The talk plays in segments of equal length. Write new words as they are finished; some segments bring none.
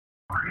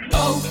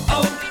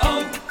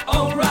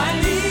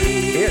O'Reilly!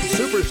 It's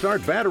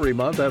Superstart Battery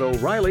Month at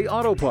O'Reilly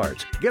Auto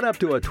Parts. Get up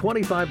to a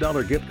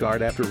 $25 gift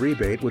card after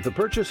rebate with the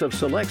purchase of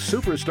select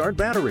Superstart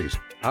batteries.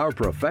 Our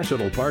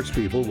professional parts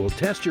people will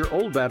test your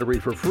old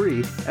battery for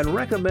free and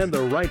recommend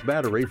the right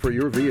battery for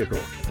your vehicle.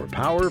 For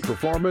power,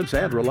 performance,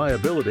 and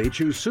reliability,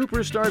 choose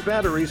Superstart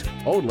batteries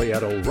only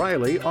at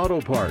O'Reilly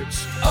Auto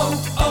Parts.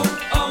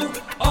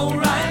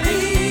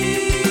 O'Reilly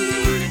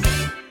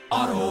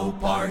Auto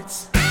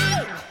Parts.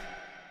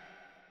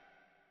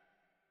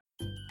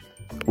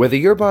 Whether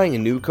you're buying a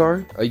new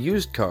car, a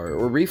used car,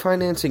 or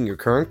refinancing your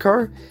current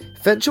car,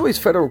 FedChoice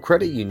Federal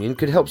Credit Union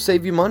could help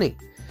save you money.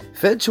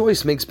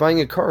 FedChoice makes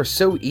buying a car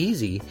so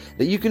easy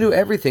that you can do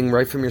everything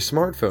right from your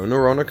smartphone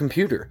or on a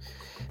computer.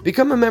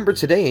 Become a member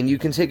today and you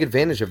can take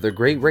advantage of their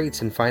great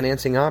rates and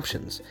financing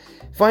options.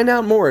 Find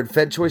out more at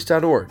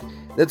fedchoice.org.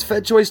 That's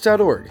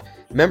fedchoice.org.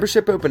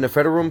 Membership open to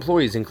federal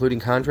employees, including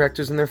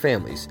contractors and their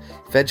families.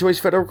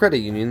 FedChoice Federal Credit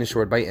Union,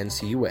 insured by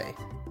NCUA.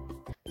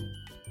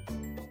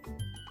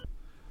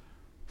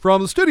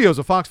 From the studios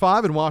of Fox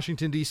 5 in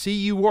Washington, D.C.,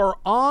 you are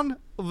on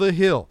the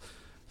Hill.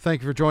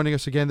 Thank you for joining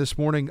us again this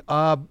morning.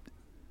 I'm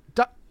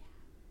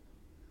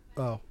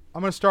going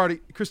to start.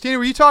 Christina,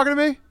 were you talking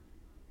to me?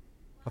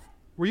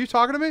 Were you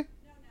talking to me?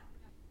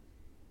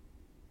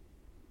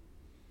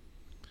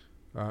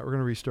 No. All right, we're going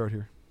to restart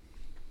here.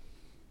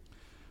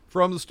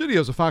 From the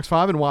studios of Fox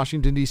 5 in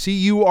Washington, D.C.,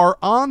 you are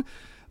on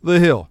the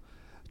Hill.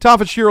 Tom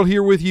Fitzgerald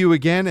here with you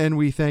again, and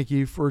we thank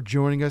you for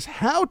joining us.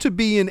 How to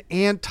Be an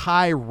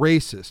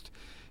Anti-Racist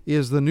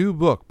is the new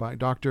book by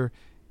Dr.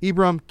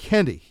 Ibram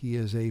Kendi. He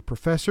is a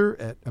professor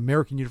at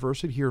American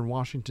University here in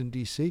Washington,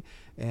 D.C.,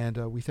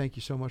 and we thank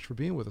you so much for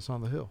being with us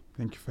on the Hill.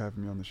 Thank you for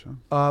having me on the show.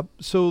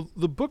 So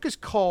the book is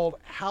called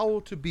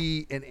How to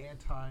Be an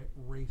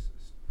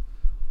Anti-Racist.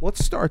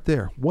 Let's start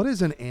there. What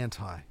is an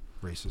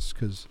anti-racist?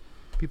 Because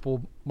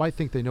people might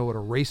think they know what a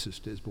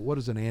racist is, but what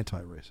is an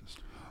anti-racist?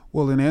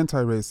 Well, an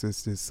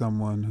anti-racist is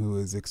someone who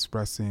is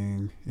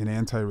expressing an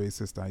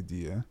anti-racist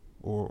idea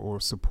or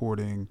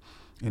supporting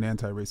an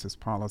anti-racist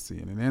policy.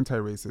 And an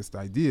anti-racist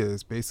idea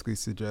is basically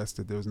suggests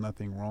that there's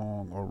nothing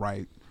wrong or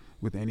right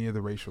with any of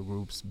the racial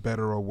groups,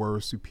 better or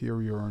worse,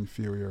 superior or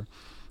inferior.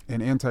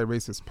 And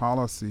anti-racist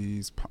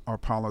policies are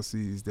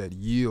policies that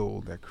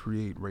yield, that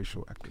create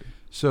racial equity.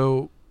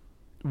 So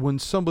when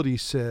somebody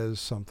says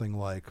something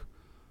like,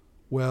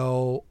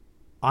 well,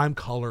 I'm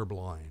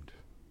colorblind,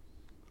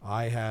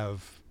 I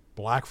have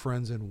black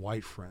friends and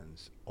white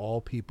friends,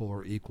 all people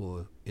are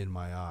equal in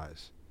my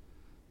eyes,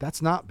 that's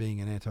not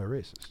being an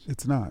anti-racist.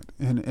 It's not.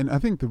 And I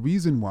think the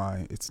reason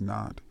why it's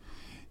not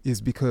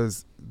is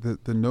because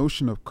the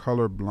notion of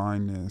color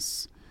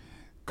blindness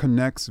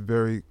connects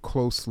very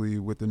closely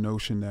with the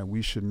notion that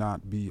we should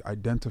not be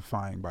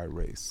identifying by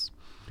race.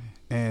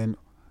 And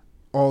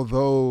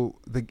although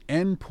the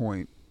end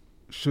point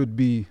should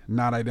be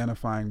not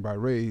identifying by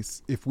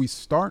race, if we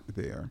start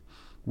there,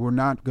 we're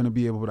not going to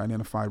be able to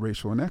identify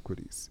racial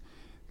inequities.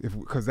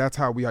 Because that's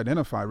how we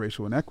identify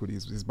racial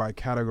inequities, is by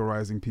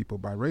categorizing people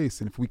by race.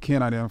 And if we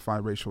can't identify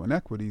racial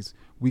inequities,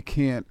 we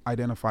can't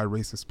identify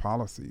racist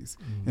policies.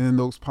 Mm-hmm. And then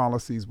those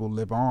policies will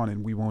live on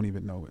and we won't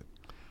even know it.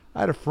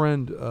 I had a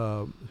friend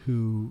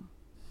who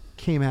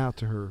came out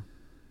to her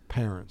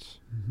parents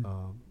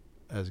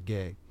as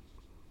gay.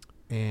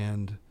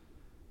 And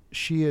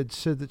she had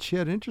said that she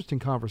had an interesting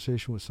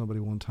conversation with somebody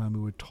one time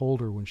who had told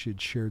her when she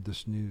had shared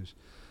this news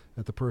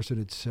that the person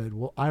had said,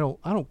 well, I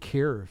don't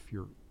care if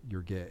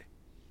you're gay.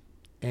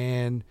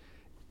 And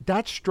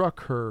that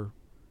struck her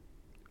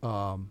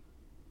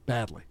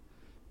badly,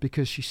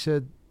 because she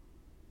said,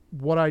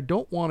 what I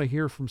don't want to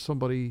hear from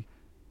somebody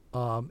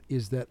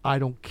is that I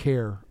don't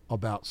care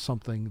about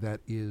something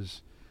that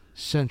is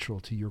central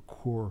to your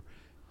core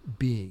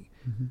being.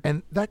 Mm-hmm.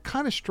 And that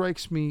kind of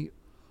strikes me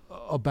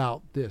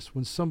about this.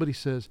 When somebody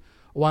says,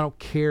 oh, I don't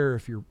care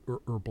if you're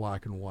or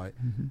black and white,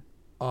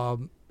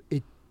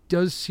 it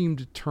does seem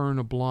to turn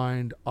a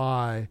blind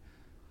eye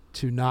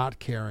to not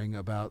caring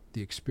about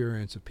the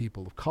experience of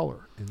people of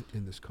color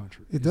in this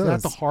country. It does. Is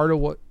that the heart of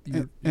what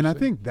you're saying? I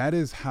think that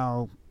is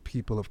how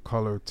people of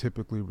color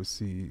typically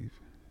receive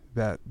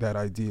that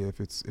idea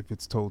if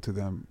it's told to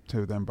them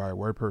by a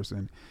white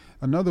person.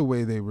 Another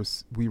way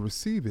we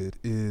receive it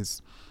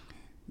is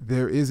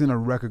there isn't a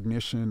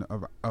recognition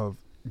of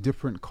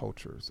different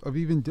cultures, of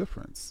even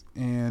difference.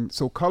 And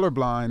so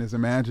colorblind is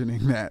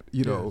imagining that,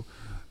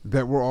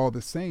 that we're all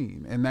the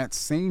same, and that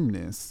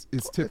sameness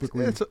is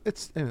typically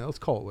it's let's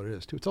call it what it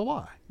is too. It's a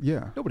lie.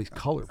 Yeah, nobody's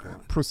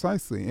colorblind.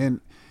 Precisely,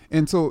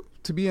 and so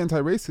to be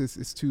anti-racist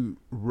is to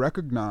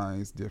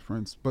recognize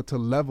difference, but to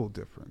level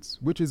difference,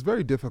 which is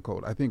very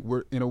difficult. I think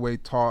we're in a way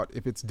taught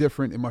if it's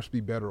different, it must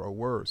be better or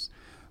worse.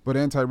 But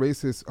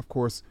anti-racists, of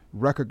course,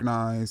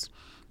 recognize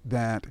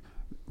that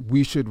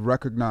we should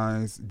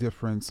recognize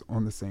difference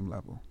on the same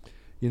level.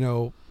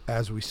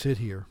 As we sit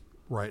here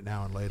right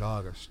now in late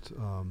August,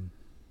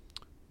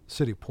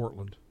 city of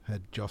Portland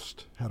had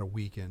just had a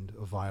weekend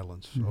of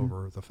violence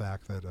over the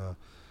fact that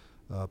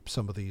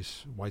some of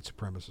these white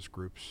supremacist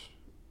groups,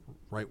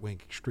 right-wing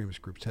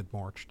extremist groups, had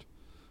marched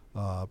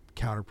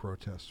counter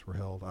protests were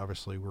held.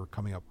 Obviously, we're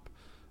coming up.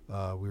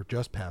 We were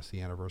just past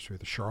the anniversary of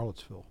the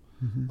Charlottesville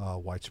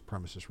white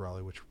supremacist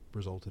rally, which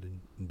resulted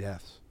in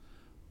deaths.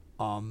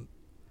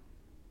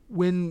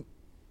 When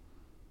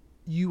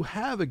you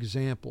have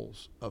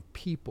examples of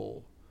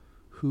people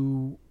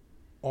who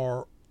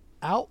are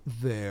out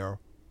there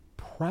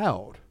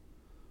proud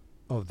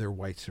of their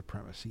white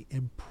supremacy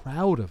and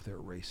proud of their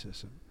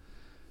racism,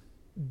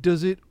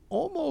 does it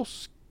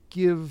almost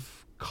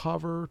give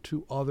cover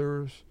to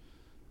others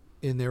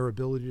in their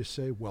ability to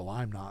say, well,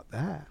 I'm not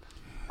that.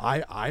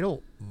 I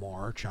don't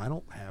march. I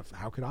don't have,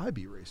 how could I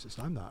be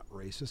racist? I'm not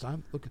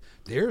racist. Look,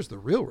 there's the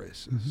real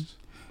racist.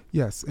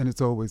 Yes, and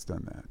it's always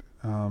done that.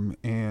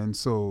 And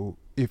so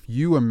if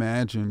you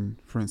imagine,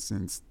 for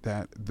instance,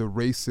 that the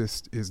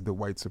racist is the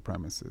white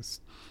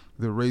supremacist,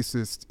 the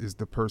racist is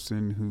the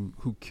person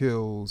who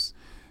kills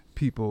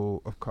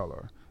people of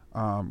color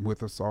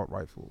with assault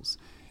rifles,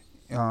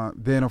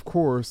 then of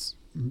course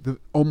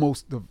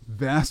almost the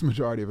vast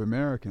majority of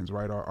Americans,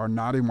 right, are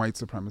not in white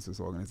supremacist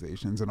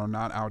organizations and are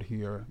not out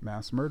here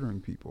mass murdering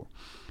people.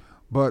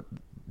 But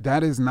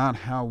that is not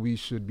how we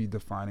should be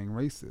defining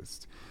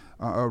racist.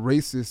 A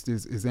racist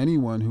is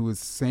anyone who is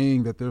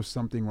saying that there's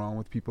something wrong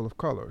with people of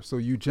color. So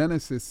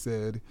eugenicists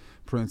said,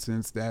 for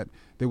instance, that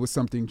there was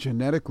something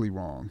genetically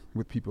wrong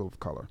with people of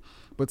color.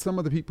 But some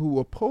of the people who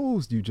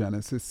opposed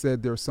eugenicists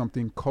said there's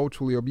something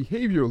culturally or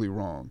behaviorally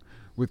wrong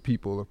with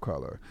people of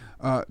color.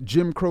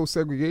 Jim Crow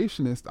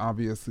segregationists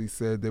obviously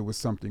said there was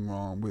something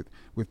wrong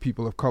with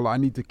people of color. I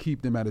need to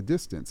keep them at a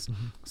distance.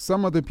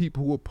 Some of the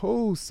people who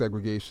opposed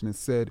segregationists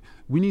said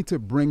we need to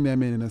bring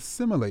them in and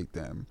assimilate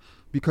them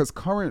because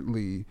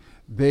currently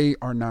they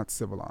are not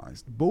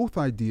civilized. Both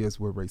ideas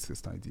were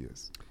racist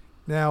ideas.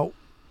 Now,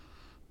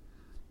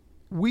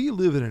 we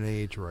live in an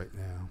age right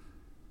now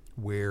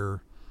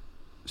where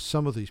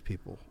some of these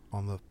people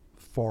on the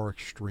far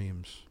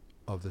extremes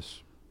of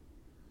this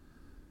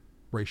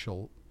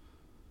racial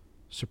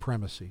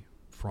supremacy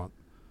front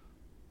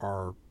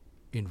are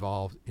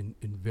involved in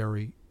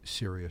very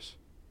serious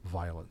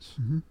violence.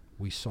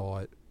 We saw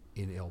it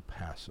in El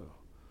Paso.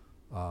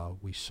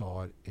 We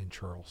saw it in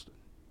Charleston.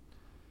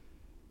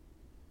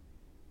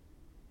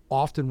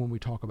 Often when we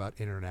talk about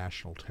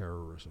international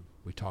terrorism,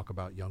 we talk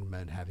about young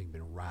men having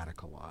been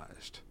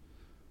radicalized.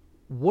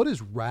 What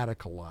is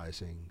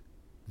radicalizing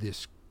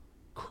this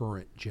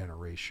current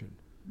generation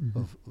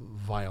of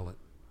violent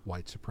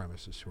white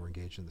supremacists who are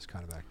engaged in this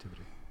kind of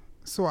activity?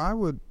 So I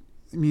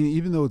mean,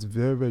 even though it's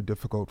very, very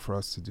difficult for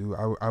us to do,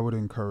 I would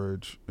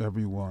encourage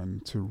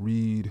everyone to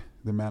read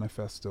the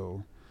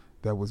manifesto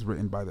that was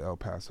written by the El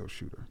Paso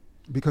shooter,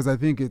 because I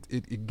think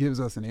it gives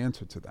us an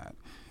answer to that.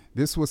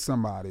 This was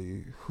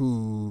somebody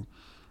who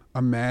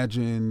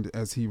imagined,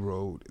 as he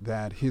wrote,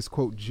 that his,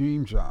 quote,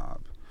 dream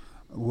job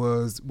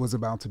was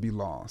about to be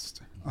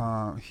lost.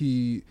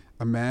 He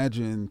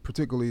imagined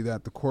particularly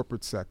that the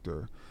corporate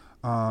sector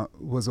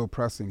was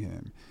oppressing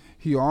him.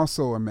 He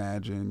also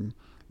imagined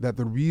that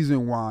the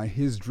reason why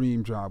his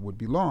dream job would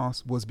be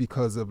lost was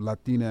because of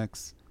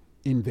Latinx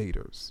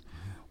invaders.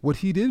 What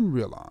he didn't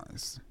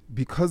realize,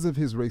 because of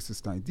his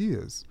racist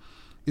ideas,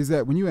 is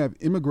that when you have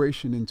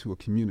immigration into a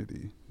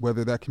community,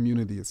 whether that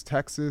community is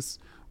Texas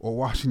or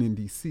Washington,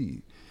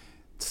 D.C.,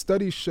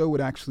 studies show it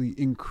actually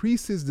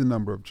increases the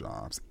number of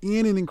jobs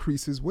and it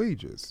increases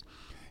wages.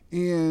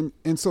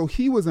 And so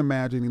he was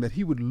imagining that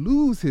he would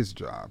lose his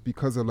job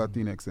because of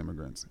Latinx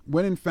immigrants,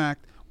 when in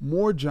fact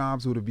more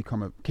jobs would have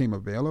became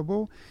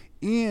available.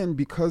 And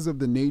because of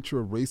the nature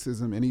of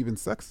racism and even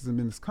sexism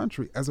in this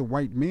country, as a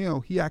white male,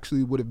 he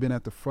actually would have been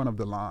at the front of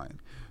the line.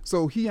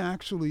 So he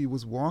actually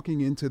was walking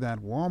into that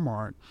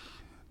Walmart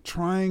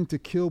trying to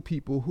kill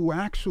people who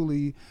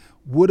actually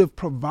would have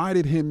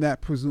provided him that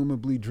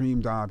presumably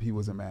dream job he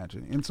was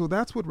imagining. And so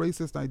that's what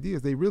racist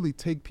ideas, they really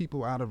take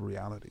people out of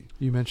reality.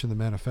 You mentioned the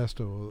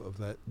manifesto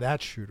of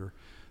that shooter.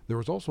 There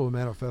was also a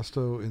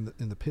manifesto in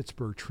the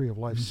Pittsburgh Tree of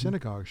Life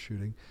synagogue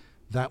shooting.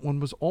 That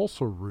one was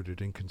also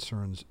rooted in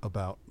concerns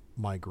about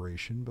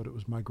migration, but it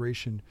was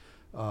migration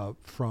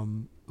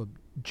from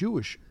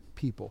Jewish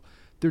people.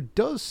 There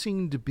does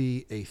seem to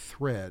be a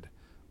thread,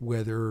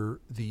 whether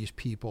these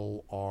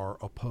people are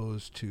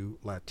opposed to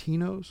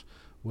Latinos,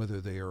 whether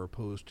they are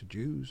opposed to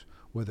Jews,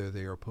 whether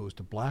they are opposed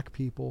to black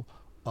people,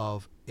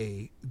 of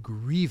a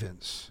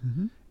grievance.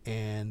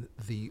 And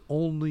the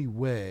only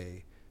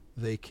way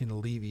they can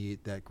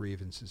alleviate that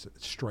grievance is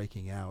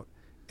striking out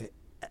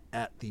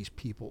at these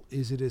people.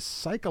 Is it a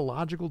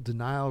psychological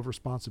denial of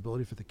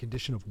responsibility for the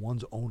condition of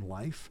one's own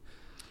life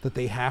that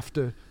they have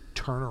to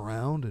turn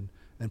around and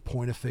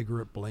point a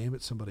finger at blame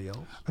at somebody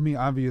else? I mean,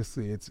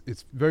 obviously, it's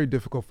very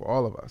difficult for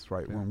all of us,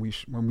 right? Yeah.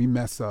 When we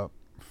mess up,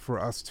 for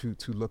us to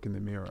look in the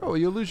mirror. Oh,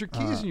 you lose your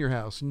keys in your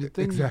house, and you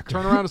think exactly.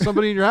 turn around to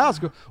somebody in your house,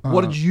 and go,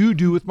 "What did you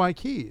do with my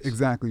keys?"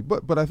 Exactly.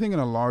 But I think in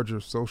a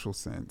larger social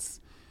sense,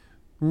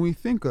 when we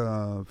think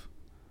of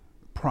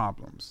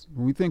problems,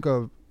 when we think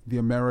of the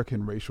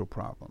American racial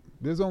problem,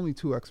 there's only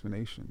two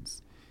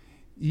explanations.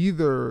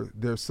 Either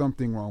there's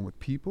something wrong with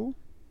people,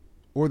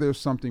 or there's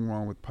something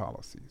wrong with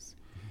policies.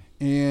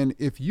 And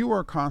if you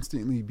are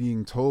constantly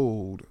being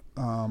told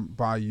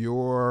by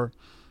your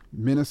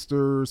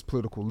ministers,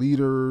 political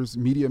leaders,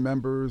 media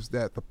members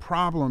that the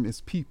problem is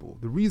people,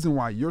 the reason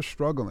why you're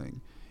struggling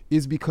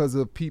is because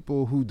of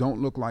people who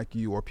don't look like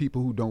you or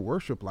people who don't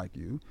worship like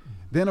you,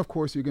 then of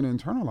course you're going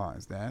to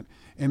internalize that.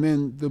 And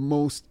then the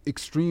most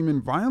extreme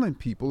and violent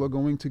people are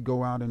going to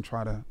go out and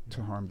try to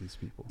harm these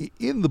people.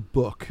 In the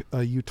book,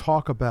 you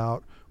talk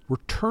about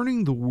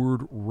returning the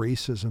word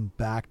racism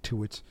back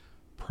to its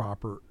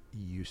proper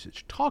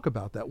usage. Talk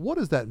about that. What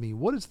does that mean?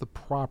 What is the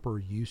proper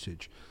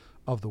usage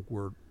of the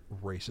word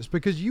racist?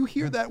 Because you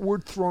hear that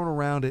word thrown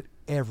around at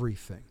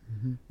everything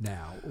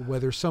now,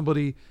 whether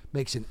somebody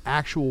makes an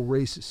actual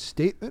racist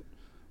statement,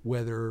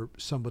 whether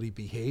somebody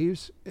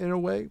behaves in a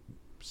way,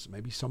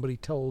 maybe somebody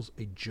tells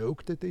a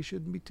joke that they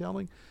shouldn't be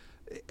telling.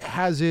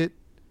 Has it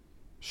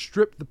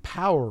stripped the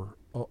power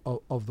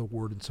of the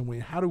word in some way?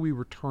 And how do we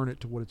return it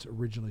to what it's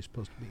originally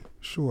supposed to be?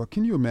 Sure.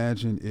 Can you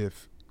imagine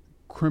if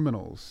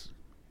criminals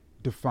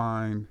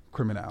define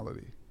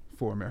criminality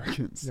for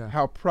Americans? Yeah.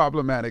 How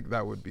problematic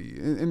that would be.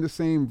 In the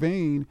same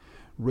vein,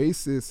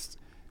 racists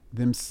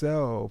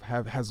themselves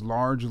has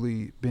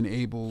largely been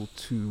able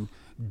to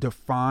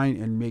define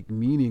and make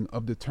meaning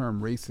of the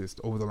term racist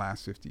over the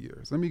last 50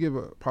 years. Let me give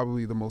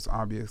probably the most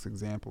obvious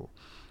example.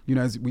 You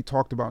know, as we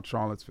talked about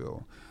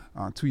Charlottesville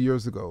 2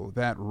 years ago,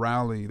 that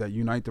rally, that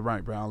Unite the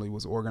Right rally,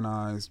 was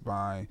organized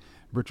by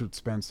Richard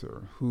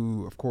Spencer,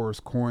 who of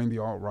course coined the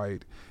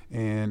alt-right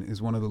and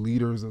is one of the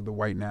leaders of the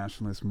white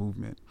nationalist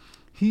movement.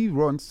 He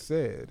once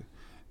said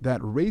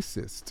that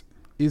racist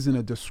isn't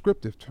a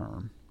descriptive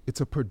term, it's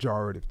a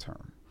pejorative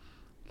term.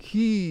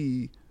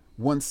 He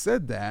once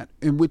said that,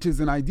 and which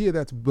is an idea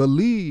that's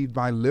believed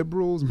by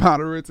liberals,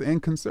 moderates,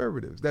 and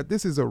conservatives, that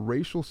this is a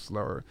racial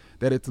slur,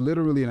 that it's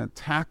literally an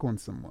attack on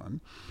someone.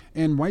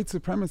 And white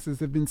supremacists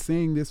have been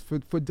saying this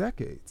for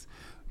decades.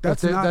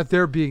 That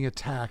they're being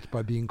attacked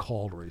by being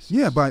called racist.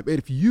 Yeah, but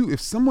if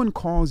someone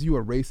calls you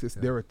a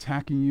racist, they're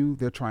attacking you,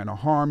 they're trying to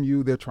harm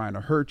you, they're trying to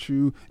hurt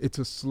you. It's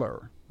a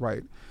slur,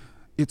 right?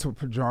 It's a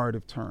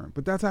pejorative term,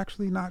 but that's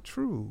actually not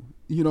true.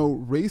 You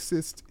know,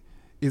 racist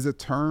is a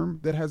term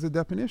that has a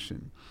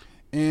definition.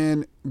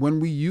 And when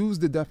we use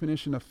the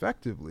definition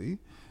effectively,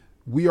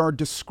 we are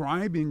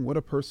describing what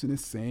a person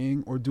is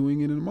saying or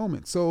doing in a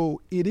moment. So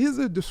it is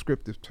a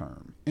descriptive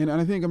term. And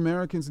I think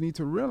Americans need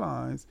to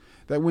realize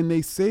that when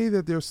they say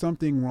that there's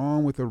something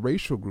wrong with a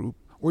racial group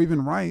or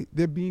even right,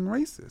 they're being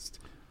racist.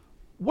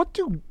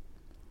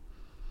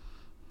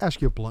 Ask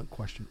you a blunt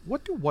question.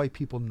 What do white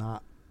people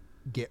not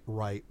get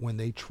right when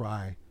they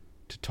try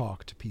to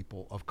talk to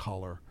people of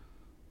color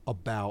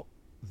about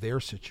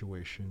their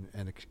situation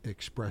and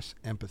express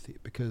empathy?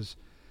 Because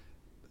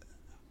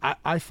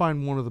I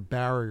find one of the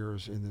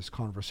barriers in this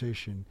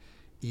conversation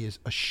is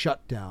a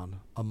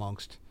shutdown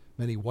amongst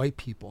many white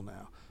people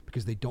now,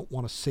 because they don't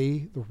want to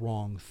say the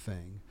wrong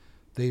thing.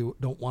 They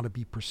don't want to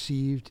be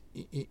perceived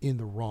in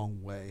the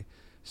wrong way.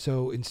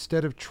 So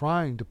instead of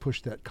trying to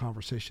push that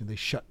conversation, they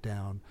shut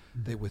down,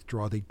 they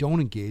withdraw, they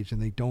don't engage,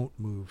 and they don't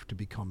move to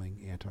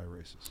becoming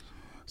anti-racist.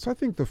 So I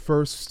think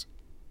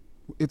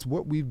it's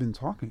what we've been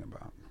talking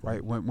about,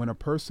 right? When a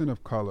person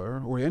of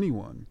color or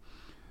anyone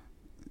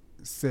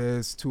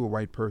says to a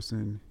white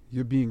person,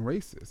 you're being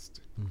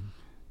racist,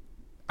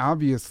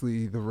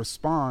 obviously the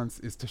response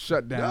is to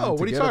shut down. No,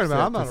 what are you talking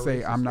about? I'm not a say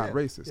racist. I'm not Yeah.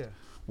 racist. Yeah.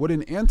 What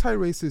an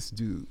anti-racist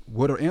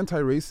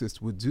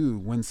would do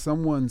when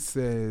someone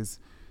says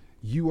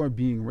you are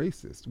being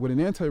racist, what an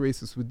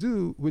anti-racist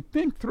would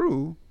think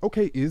through,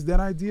 okay, is that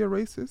idea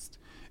racist?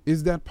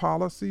 Is that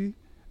policy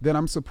that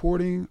I'm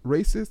supporting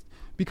racist?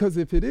 Because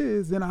if it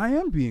is, then I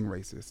am being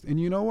racist.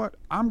 And you know what?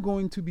 I'm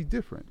going to be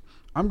different.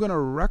 I'm going to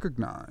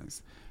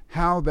recognize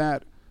how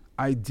that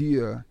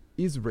idea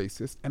is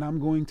racist, and I'm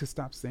going to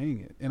stop saying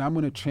it, and I'm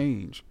going to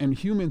change. And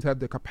humans have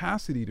the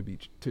capacity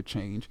to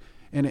change,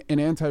 and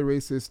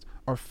anti-racists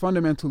are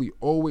fundamentally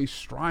always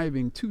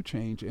striving to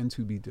change and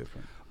to be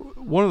different.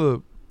 One of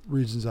the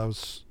reasons I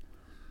was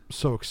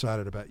so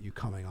excited about you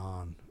coming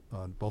on,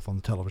 both on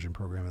the television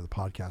program and the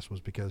podcast, was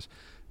because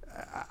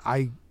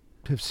I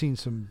have seen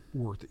some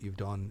work that you've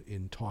done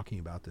in talking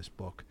about this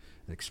book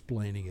and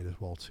explaining it as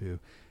well too.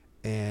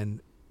 And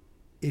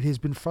it has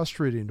been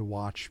frustrating to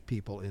watch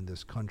people in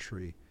this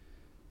country.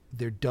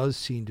 There does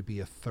seem to be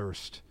a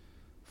thirst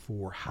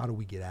for how do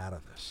we get out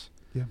of this?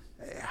 Yeah.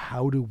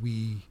 How do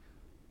we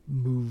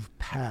move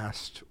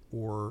past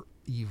or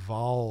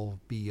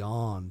evolve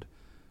beyond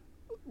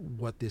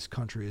what this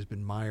country has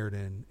been mired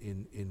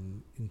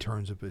in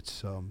terms of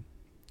its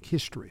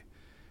history?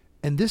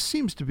 And this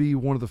seems to be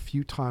one of the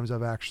few times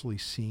I've actually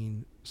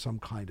seen some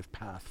kind of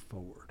path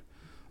forward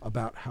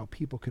about how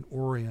people can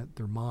orient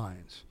their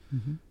minds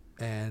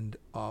and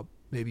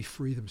maybe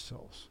free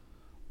themselves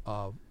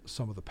of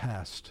some of the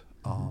past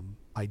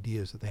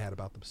ideas that they had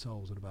about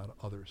themselves and about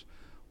others.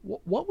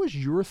 What was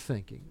your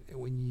thinking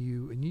when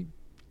you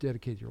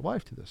dedicated your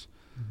life to this,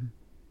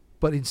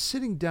 but in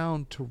sitting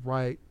down to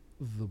write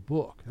the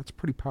book, that's a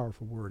pretty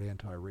powerful word,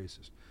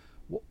 anti-racist.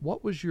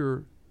 What was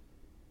your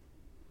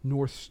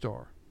North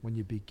Star when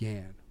you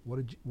began?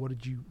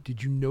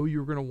 Did you know you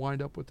were going to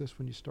wind up with this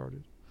when you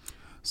started?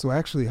 So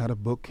actually how the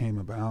book came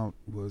about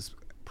was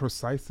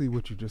precisely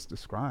what you just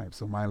described.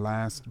 So my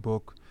last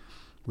book,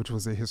 which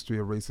was a history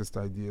of racist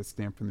ideas,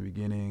 stamped from the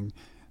beginning,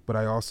 but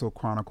I also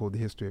chronicled the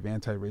history of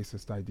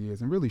anti-racist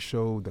ideas and really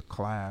showed the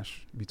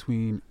clash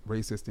between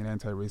racist and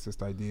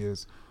anti-racist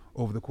ideas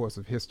over the course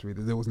of history,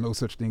 that there was no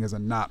such thing as a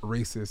not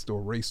racist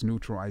or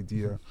race-neutral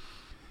idea.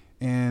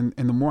 And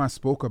the more I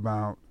spoke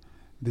about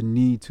the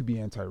need to be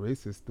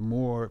anti-racist, the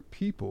more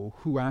people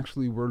who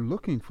actually were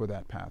looking for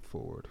that path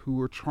forward, who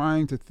were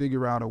trying to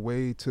figure out a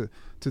way to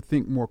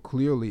think more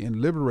clearly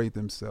and liberate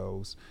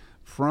themselves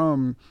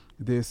from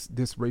this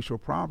racial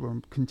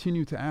problem,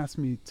 continue to ask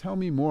me, tell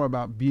me more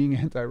about being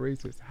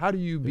anti-racist. How do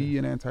you be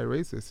an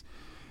anti-racist?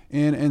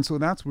 And so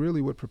that's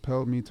really what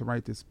propelled me to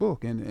write this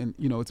book. And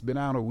you know, it's been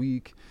out a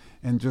week,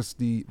 and just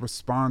the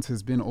response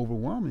has been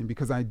overwhelming,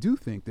 because I do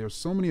think there's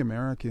so many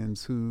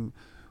Americans who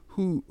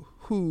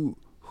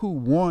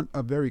want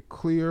a very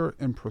clear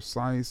and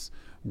precise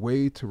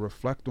way to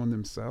reflect on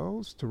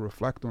themselves, to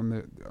reflect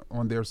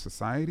on their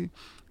society,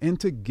 and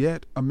to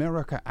get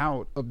America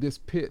out of this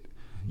pit,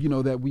 you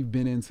know, that we've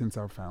been in since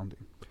our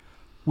founding.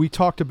 We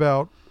talked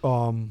about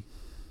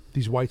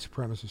these white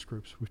supremacist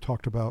groups. We've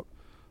talked about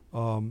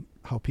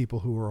how people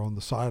who are on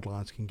the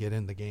sidelines can get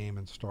in the game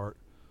and start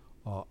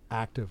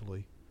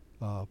actively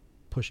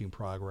pushing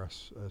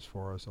progress as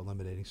far as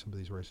eliminating some of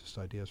these racist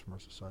ideas from our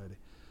society.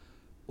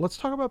 Let's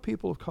talk about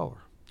people of color.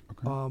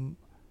 Okay.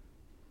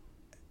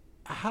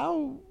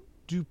 How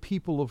do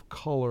people of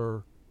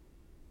color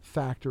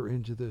factor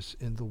into this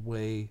in the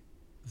way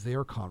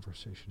their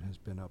conversation has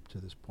been up to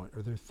this point?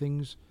 Are there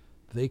things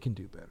they can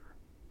do better?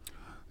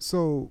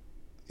 So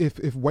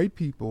if white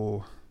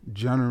people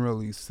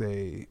generally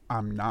say,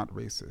 I'm not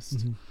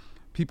racist,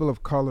 people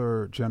of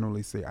color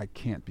generally say, I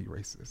can't be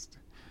racist.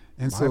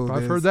 And so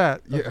I've heard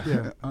that.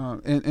 Yeah.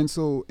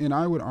 And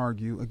I would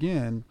argue,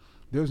 again,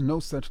 there's no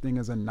such thing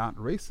as a not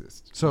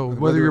racist. So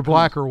whether you're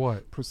black or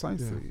white.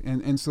 Precisely. Yeah.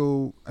 And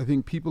so I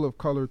think people of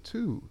color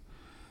too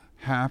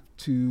have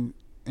to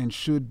and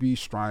should be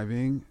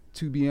striving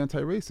to be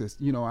anti-racist.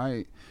 You know,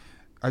 I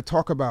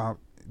talk about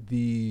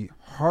the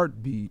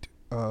heartbeat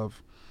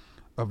of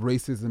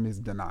racism is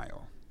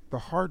denial. The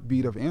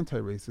heartbeat of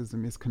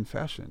anti-racism is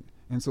confession.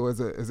 And so as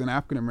an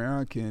African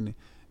American,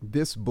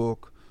 this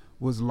book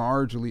was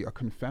largely a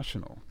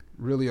confessional,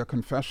 really a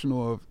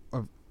confessional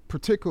of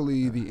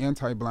particularly the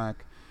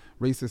anti-black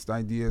racist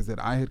ideas that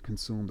I had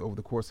consumed over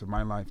the course of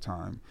my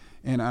lifetime.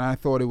 And I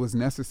thought it was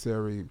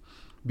necessary,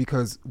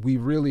 because we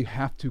really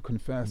have to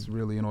confess,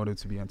 really, in order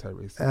to be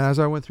anti-racist. And as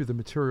I went through the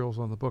materials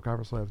on the book,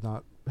 obviously I've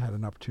not had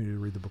an opportunity to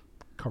read the book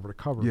cover to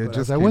cover. Yeah, but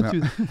just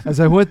as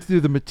I went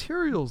through the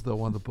materials,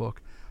 though, on the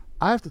book,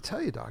 I have to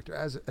tell you, Doctor,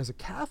 as a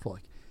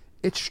Catholic,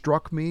 it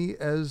struck me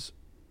as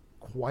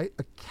quite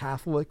a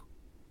Catholic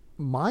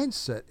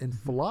mindset and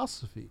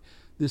philosophy.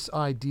 This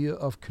idea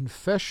of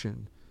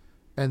confession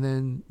and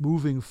then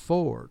moving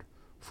forward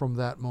from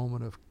that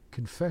moment of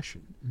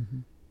confession.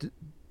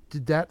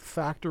 Did that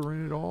factor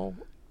in at all?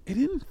 It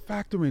didn't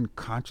factor in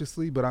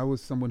consciously, but I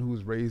was someone who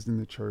was raised in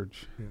the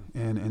church.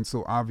 Yeah. And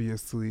so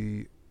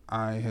obviously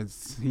I had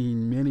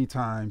seen many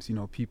times, you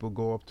know, people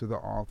go up to the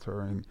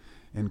altar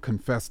and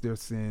confess their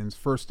sins,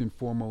 first and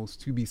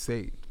foremost, to be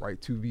saved,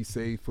 right? To be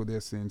saved for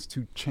their sins,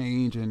 to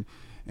change and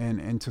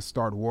to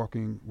start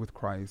walking with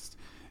Christ.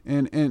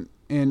 And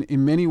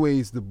in many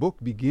ways, the book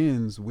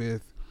begins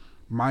with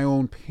my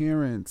own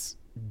parents'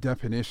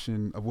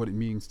 definition of what it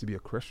means to be a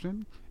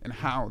Christian, and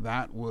how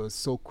that was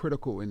so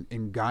critical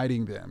in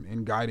guiding them,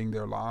 in guiding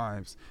their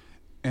lives.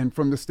 And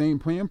from the same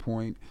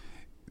standpoint,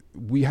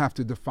 we have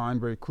to define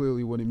very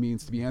clearly what it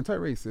means to be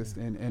anti-racist,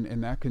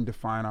 and that can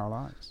define our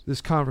lives.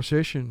 This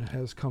conversation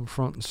has come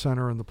front and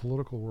center in the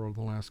political world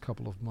in the last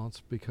couple of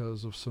months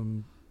because of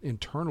some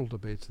internal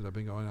debates that have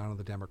been going on in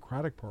the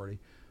Democratic Party,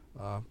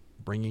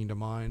 bringing to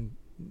mind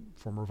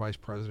former Vice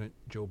President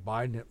Joe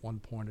Biden at one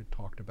point had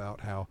talked about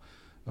how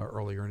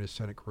earlier in his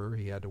Senate career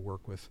he had to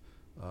work with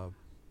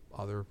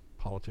other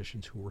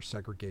politicians who were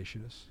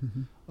segregationists.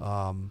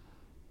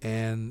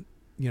 And,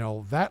 you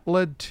know, that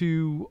led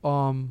to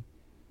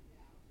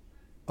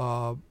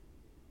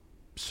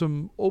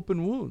some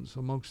open wounds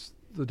amongst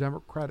the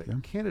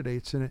Democratic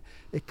candidates. And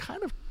it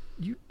kind of,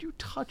 you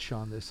touch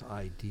on this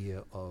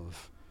idea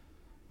of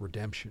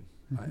redemption,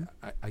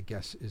 I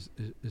guess is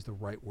the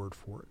right word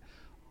for it.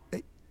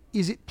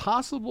 Is it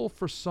possible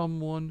for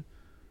someone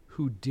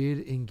who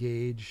did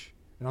engage,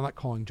 and I'm not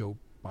calling Joe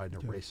Biden a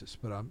racist,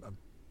 but I'm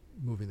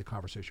moving the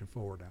conversation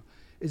forward now.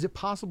 Is it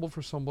possible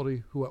for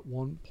somebody who at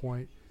one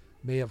point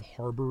may have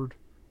harbored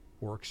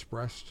or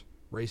expressed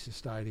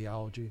racist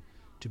ideology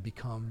to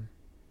become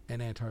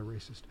an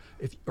anti-racist?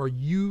 Are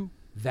you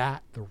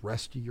that the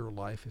rest of your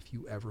life if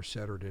you ever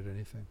said or did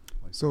anything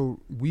like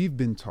So we've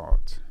been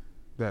taught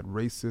that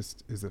racist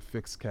is a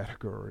fixed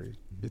category.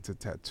 It's a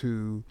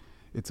tattoo.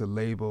 It's a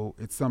label.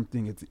 It's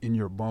something. It's in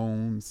your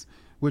bones,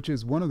 which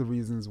is one of the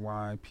reasons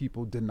why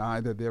people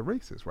deny that they're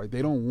racist, right?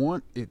 They don't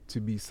want it to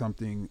be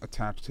something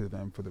attached to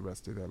them for the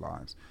rest of their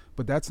lives.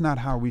 But that's not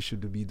how we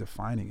should be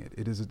defining it.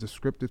 It is a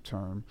descriptive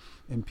term,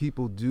 and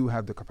people do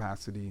have the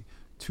capacity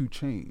to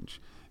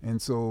change.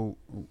 And so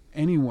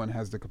anyone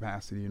has the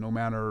capacity, no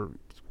matter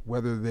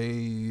whether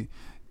they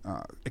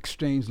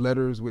exchange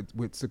letters with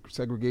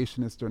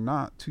segregationists or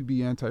not, to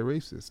be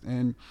anti-racist.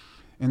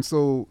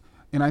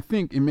 And I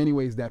think in many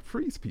ways that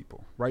frees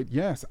people, right?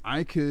 Yes,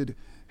 I could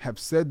have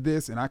said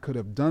this and I could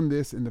have done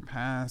this in the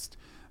past,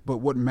 but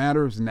what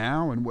matters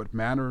now and what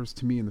matters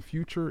to me in the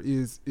future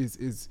is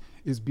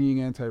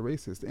being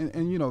anti-racist.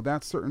 And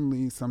that's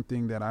certainly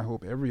something that I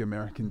hope every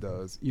American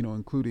does,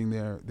 including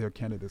their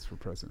candidates for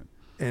president.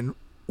 And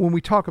when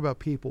we talk about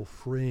people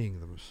freeing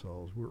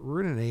themselves,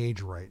 we're in an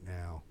age right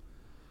now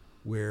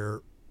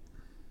where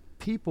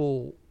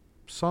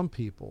some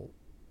people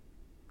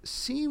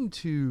seem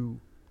to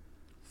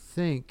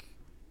think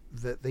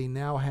that they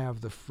now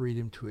have the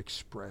freedom to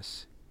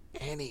express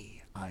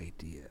any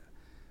idea.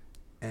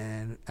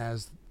 And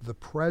as the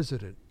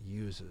president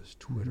uses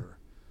Twitter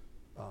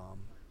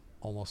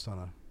almost on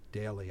a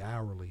daily,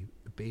 hourly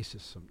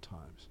basis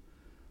sometimes,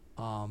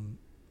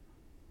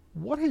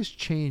 what has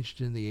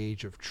changed in the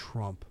age of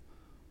Trump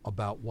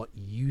about what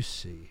you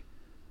see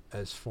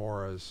as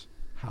far as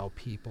how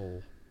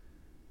people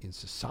in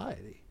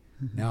society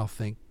now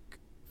think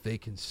they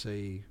can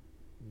say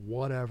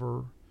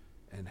whatever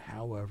and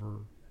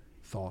however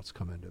thoughts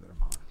come into their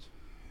minds?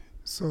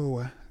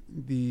 So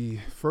the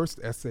first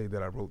essay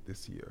that I wrote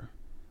this year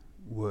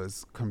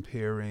was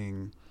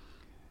comparing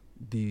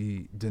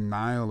the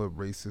denial of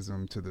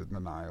racism to the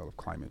denial of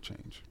climate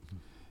change.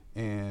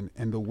 And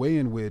the way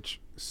in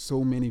which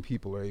so many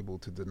people are able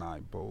to deny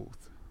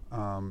both,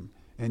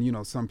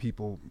 and some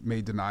people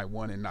may deny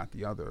one and not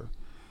the other,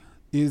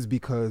 is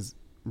because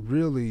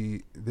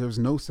really there's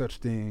no such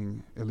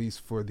thing, at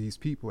least for these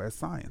people, as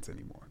science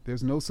anymore.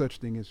 There's no such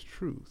thing as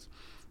truth.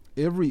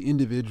 Every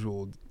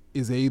individual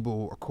is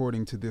able,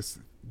 according to this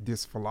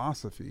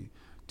philosophy,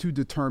 to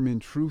determine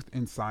truth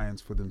and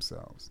science for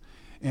themselves.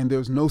 And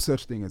there's no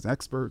such thing as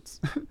experts.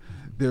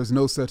 There's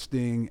no such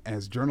thing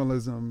as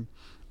journalism.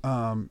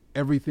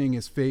 Everything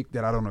is fake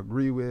that I don't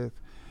agree with.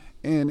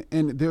 And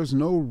there's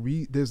no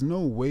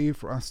way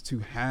for us to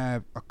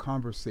have a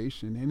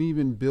conversation and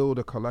even build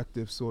a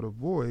collective sort of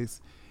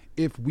voice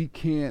if we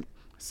can't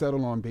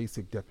settle on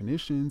basic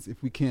definitions,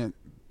 if we can't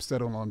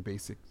settle on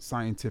basic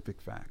scientific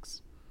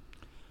facts.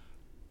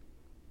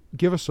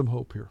 Give us some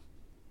hope here.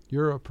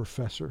 You're a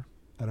professor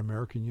at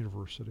American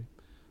University.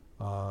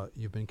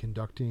 You've been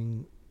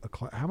conducting a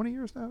class. How many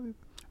years now?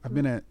 I've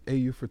been at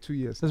AU for 2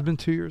 years. It's been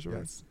 2 years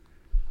already. Yes.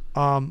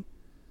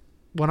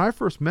 When I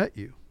first met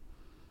you,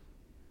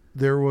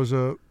 there was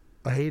a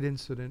hate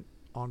incident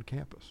on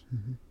campus.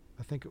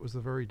 I think it was the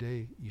very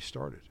day you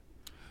started.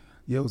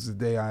 Yeah, it was the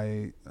day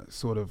I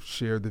sort of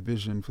shared the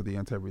vision for the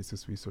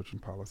Anti-Racist Research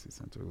and Policy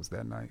Center. It was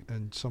that night.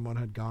 And someone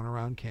had gone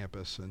around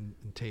campus and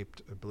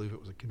taped, I believe it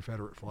was a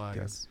Confederate flag,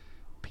 yes,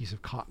 a piece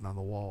of cotton on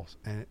the walls.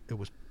 And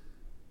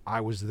I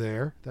was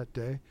there that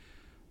day.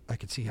 I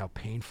could see how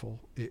painful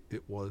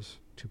it was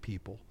to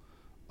people.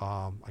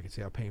 I could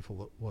see how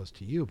painful it was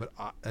to you. But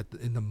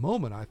in the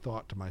moment, I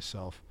thought to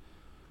myself,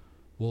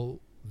 well,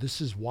 this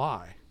is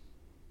why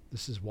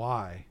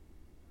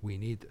we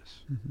need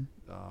this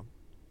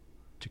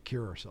to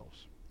cure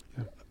ourselves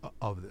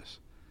of this.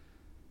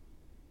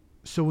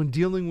 So in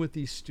dealing with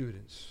these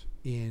students,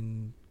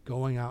 in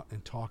going out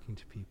and talking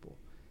to people,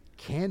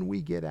 can we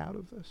get out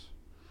of this?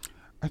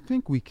 I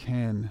think we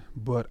can,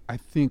 but I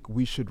think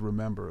we should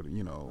remember,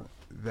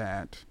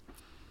 that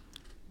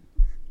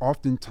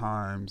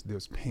oftentimes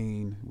there's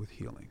pain with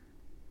healing,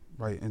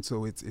 right? And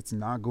so it's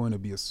not going to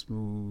be a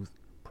smooth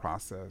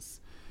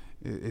process.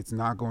 It's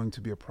not going to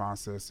be a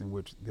process in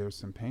which there's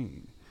some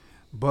pain.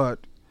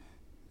 But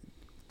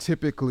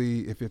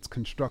typically, if it's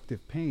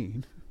constructive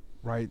pain,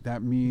 right,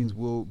 that means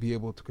we'll be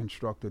able to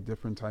construct a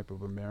different type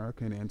of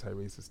America, an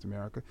anti-racist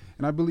America.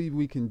 And I believe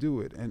we can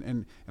do it.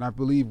 And I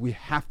believe we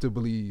have to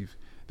believe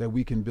that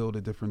we can build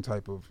a different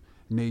type of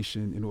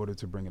nation in order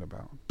to bring it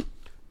about.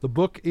 The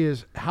book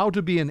is How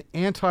to Be an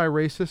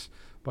Anti-Racist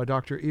by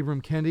Dr.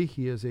 Ibram Kendi.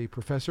 He is a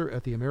professor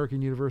at the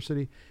American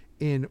University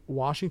in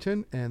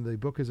Washington, and the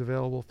book is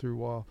available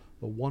through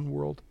the One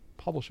World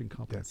Publishing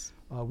Company. Yes.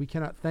 We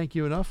cannot thank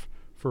you enough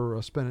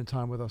for spending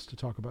time with us to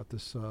talk about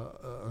this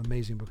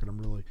amazing book, and I'm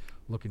really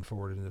looking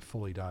forward to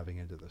fully diving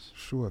into this.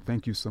 Sure.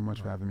 Thank you so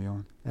much for having me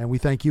on. And we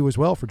thank you as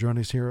well for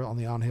joining us here on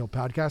the On Hill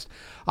podcast.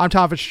 I'm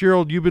Tom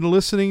Fitzgerald. You've been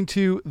listening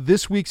to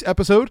this week's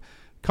episode,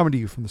 coming to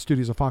you from the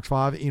studios of Fox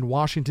 5 in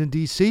Washington,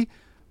 D.C.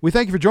 We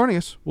thank you for joining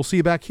us. We'll see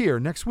you back here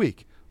next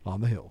week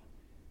on The Hill.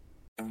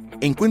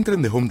 Encuentra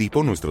en The Home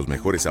Depot nuestros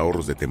mejores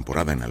ahorros de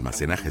temporada en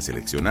almacenaje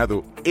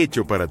seleccionado,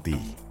 hecho para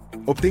ti.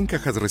 Obtén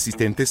cajas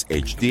resistentes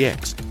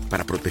HDX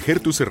para proteger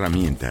tus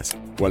herramientas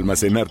o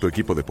almacenar tu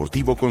equipo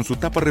deportivo con su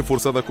tapa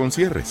reforzada con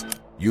cierres.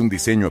 y un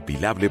diseño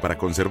apilable para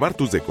conservar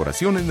tus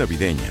decoraciones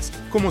navideñas,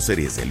 como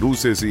series de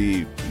luces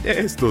y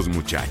estos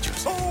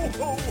muchachos.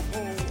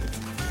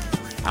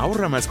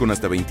 Ahorra más con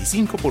hasta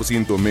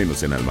 25%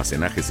 menos en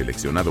almacenaje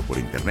seleccionado por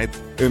Internet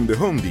en The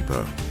Home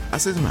Depot.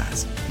 Haces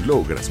más,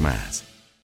 logras más.